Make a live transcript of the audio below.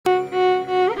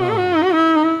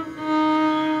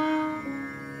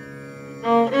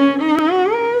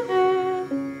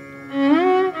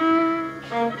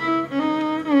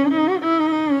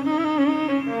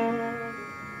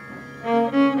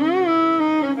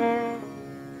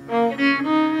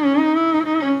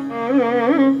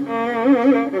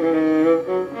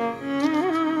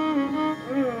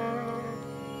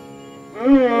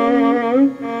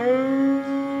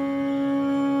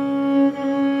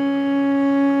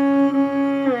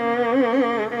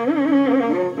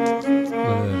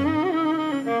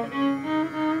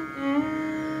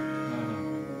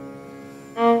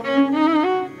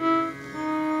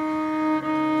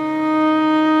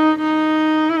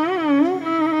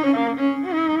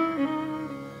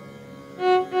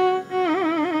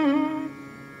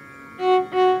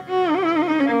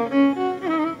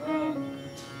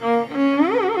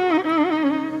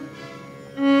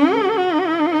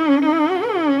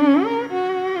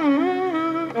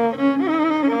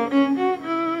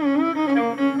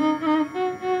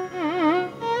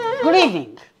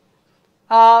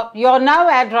You're now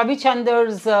at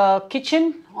Ravichander's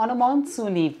kitchen on a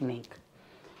monsoon evening.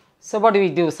 So what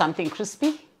do? Something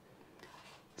crispy?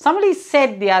 Somebody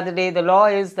said the other day the law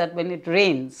is that when it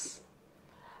rains,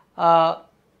 besan,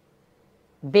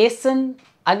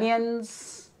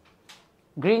 onions,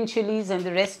 green chilies and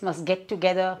the rest must get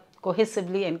together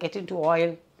cohesively and get into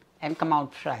oil and come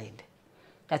out fried.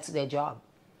 That's their job.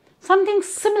 Something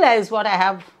similar is what I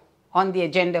have on the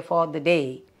agenda for the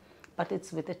day, but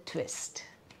it's with a twist.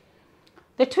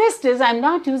 The twist is I'm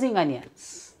not using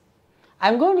onions.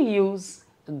 I'm going to use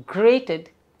grated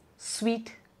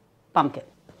sweet pumpkin.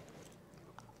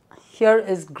 Here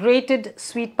is grated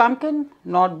sweet pumpkin,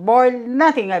 not boiled,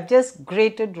 nothing. I've just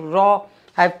grated raw.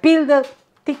 I've peeled the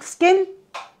thick skin,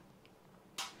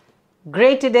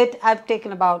 grated it. I've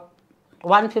taken about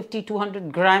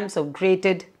 150-200 grams of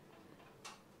grated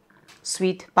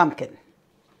sweet pumpkin.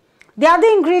 The other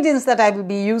ingredients that I will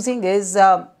be using is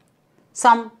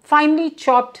some finely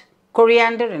chopped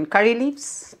coriander and curry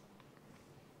leaves,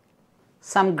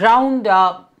 some ground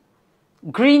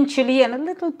green chili and a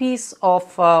little piece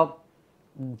of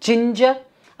ginger.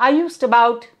 I used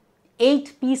about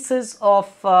 8 pieces of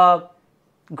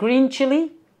green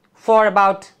chili for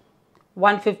about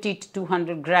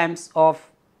 150-200 grams of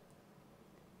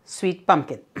sweet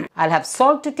pumpkin. I'll have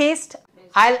salt to taste.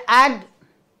 I'll add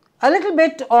a little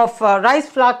bit of rice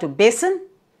flour to besan,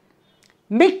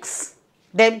 mix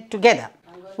them together.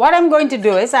 What I'm going to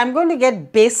do is I'm going to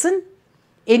get besan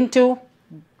into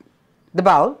the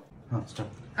bowl.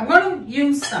 I'm going to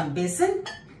use some besan.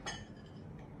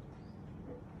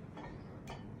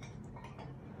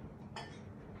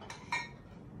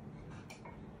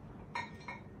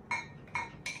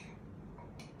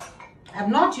 I'm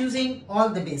not using all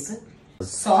the besan.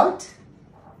 Salt.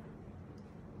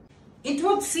 It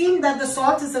would seem that the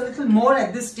salt is a little more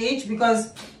at this stage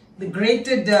because the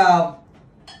grated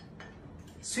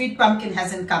sweet pumpkin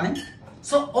hasn't come in.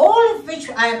 So all of which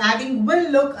I am adding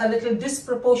will look a little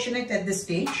disproportionate at this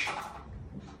stage.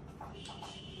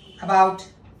 About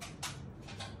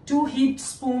 2 heaped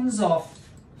spoons of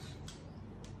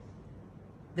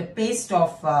the paste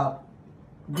of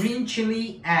green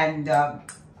chili and a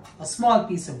small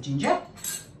piece of ginger.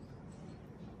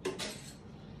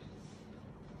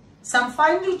 Some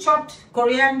finely chopped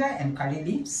coriander and curry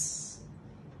leaves.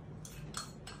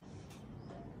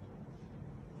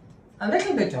 A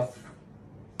little bit of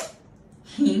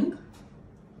hing,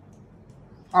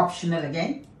 optional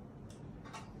again.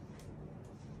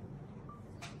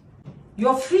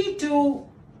 You're free to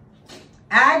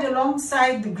add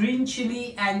alongside the green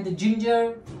chili and the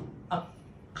ginger a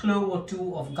clove or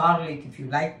 2 of garlic if you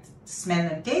like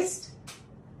smell and taste.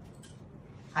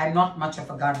 I'm not much of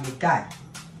a garlic guy.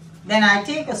 Then I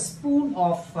take a spoon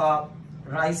of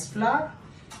rice flour.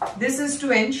 This is to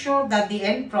ensure that the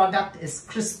end product is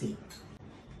crispy.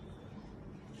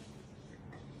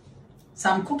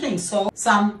 Some cooking salt,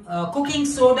 some cooking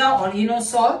soda or Eno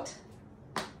salt.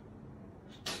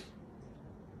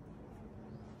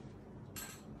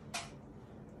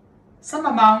 Some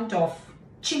amount of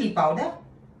chili powder.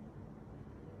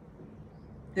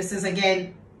 This is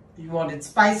again, you want it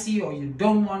spicy or you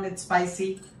don't want it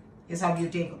spicy, is how you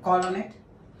take a call on it.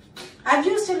 I've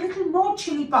used a little more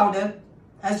chili powder,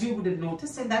 as you would have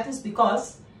noticed, and that is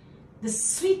because the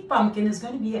sweet pumpkin is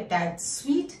going to be a tad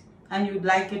sweet and you would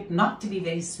like it not to be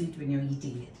very sweet when you're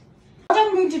eating it. What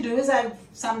I'm going to do is I have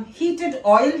some heated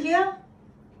oil here.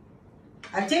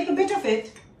 I'll take a bit of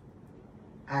it,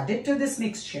 add it to this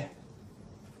mixture.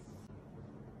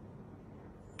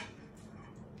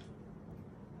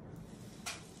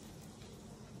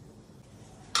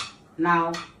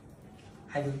 Now,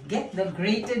 I will get the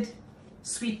grated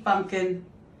sweet pumpkin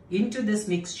into this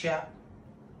mixture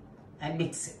and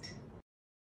mix it.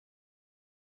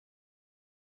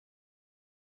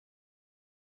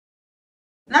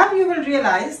 Now you will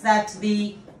realize that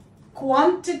the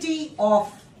quantity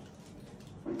of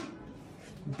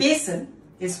besan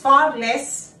is far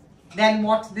less than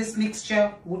what this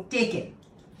mixture would take in.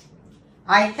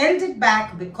 I held it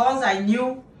back because I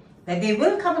knew that there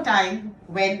will come a time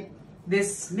when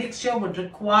this mixture would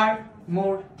require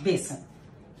more besan.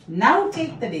 Now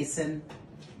take the besan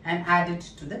and add it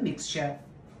to the mixture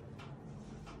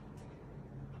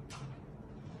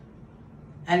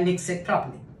and mix it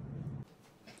properly.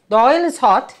 The oil is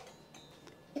hot.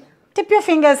 Tip your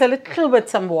fingers a little with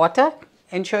some water.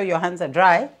 Ensure your hands are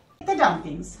dry. The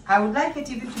dumplings, I would like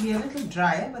it even to be a little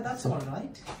drier, but that's all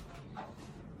right.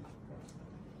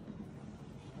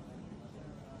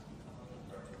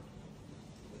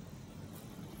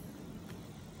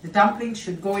 The dumplings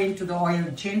should go into the oil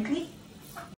gently.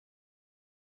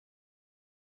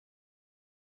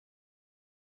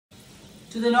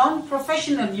 To the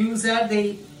non-professional user,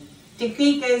 the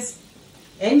technique is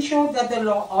ensure that the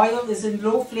oil is in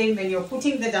low flame when you're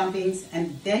putting the dumplings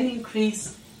and then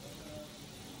increase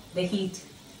the heat.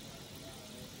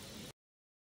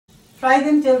 Fry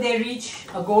them till they reach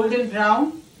a golden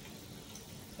brown.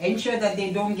 Ensure that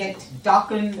they don't get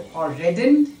darkened or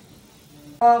reddened.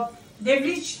 They've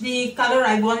reached the color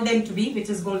I want them to be, which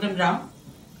is golden brown.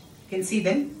 You can see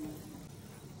them.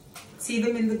 See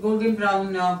them in the golden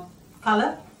brown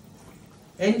color.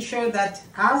 Ensure that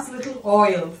as little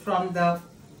oil from the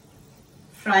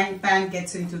frying pan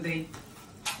gets into the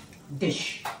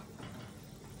dish.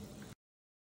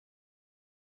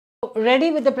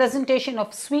 Ready with the presentation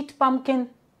of sweet pumpkin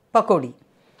pakodi.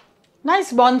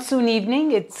 Nice monsoon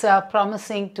evening. It's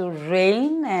promising to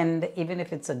rain, and even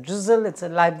if it's a drizzle, it's a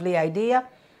lively idea.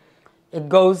 It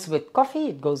goes with coffee,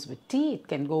 it goes with tea, it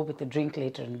can go with a drink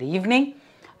later in the evening.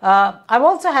 I've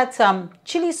also had some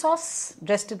chili sauce,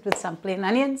 dressed it with some plain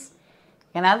onions.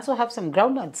 You can also have some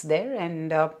groundnuts there,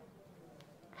 and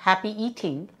happy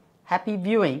eating, happy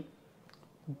viewing.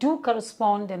 Do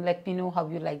correspond and let me know how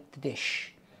you like the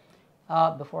dish.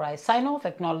 Before I sign off,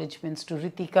 acknowledgements to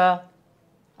Ritika,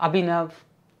 Abhinav,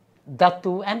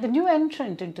 Dattu, and the new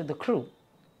entrant into the crew,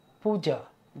 Pooja,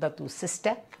 Dattu's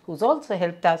sister, who's also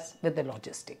helped us with the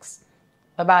logistics.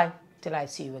 Bye-bye till I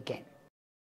see you again.